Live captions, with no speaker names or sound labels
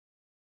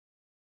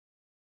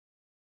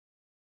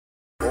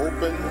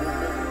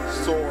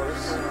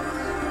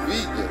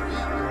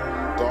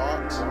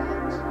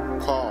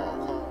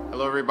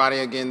everybody.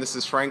 Again, this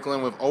is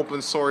Franklin with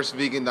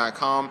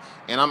OpenSourceVegan.com,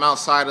 and I'm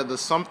outside of the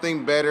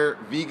Something Better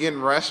Vegan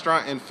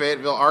Restaurant in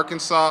Fayetteville,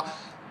 Arkansas.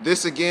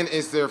 This again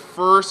is their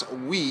first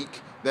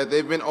week that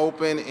they've been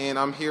open, and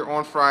I'm here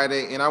on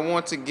Friday, and I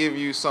want to give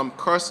you some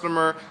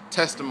customer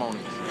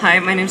testimonies. Hi,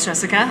 my name's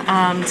Jessica.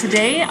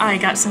 Today I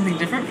got something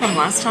different from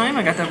last time.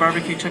 I got the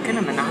barbecue chicken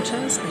and the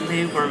nachos, and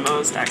they were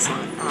most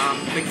excellent.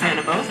 Big fan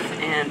of both,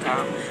 and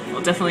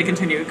we'll definitely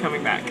continue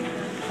coming back.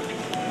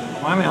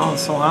 Well, I'm Alan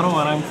Solano,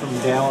 and I'm from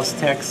Dallas,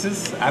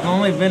 Texas. I've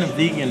only been a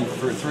vegan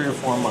for 3 or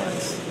 4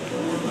 months.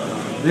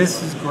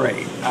 This is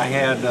great. I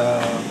had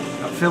a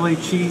Philly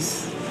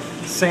cheese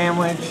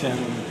sandwich, and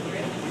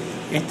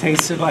it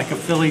tasted like a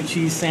Philly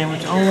cheese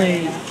sandwich,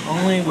 only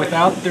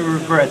without the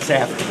regrets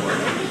afterward.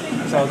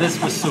 So this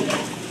was super.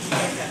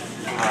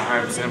 Hi,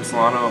 I'm Sam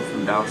Solano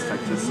from Dallas,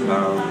 Texas.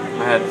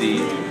 I had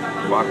the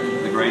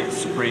Great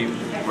Supreme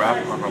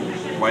wrap on a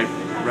white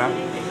wrap,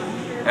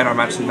 and I'm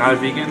actually not a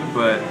vegan,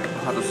 but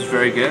I thought this was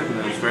very good, and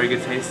it was very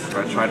good taste.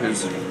 I tried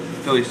his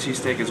Philly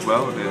cheesesteak as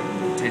well, and it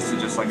tasted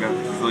just like a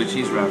Philly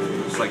cheese wrap,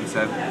 just like you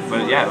said.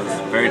 But yeah, it was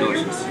very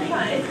delicious.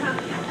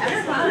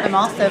 I'm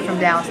also from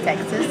Dallas,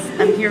 Texas.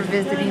 I'm here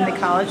visiting the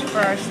college for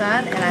our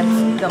son, and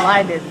I'm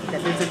delighted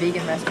that there's a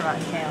vegan restaurant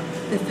in town.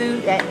 The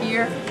food at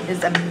here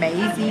is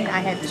amazing.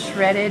 I had the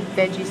shredded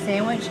veggie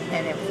sandwich,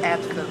 and it was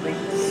absolutely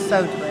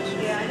so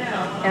delicious.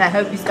 And I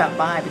hope you stop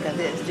by, because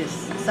it's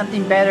just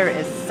something better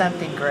is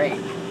something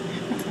great.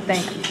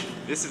 Thank you.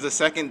 This is the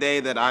second day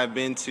that I've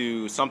been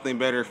to Something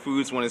Better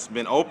Foods when it's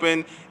been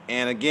open,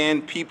 and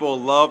again, people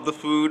love the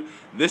food.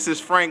 This is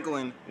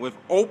Franklin with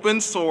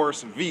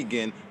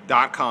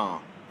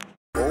OpenSourceVegan.com.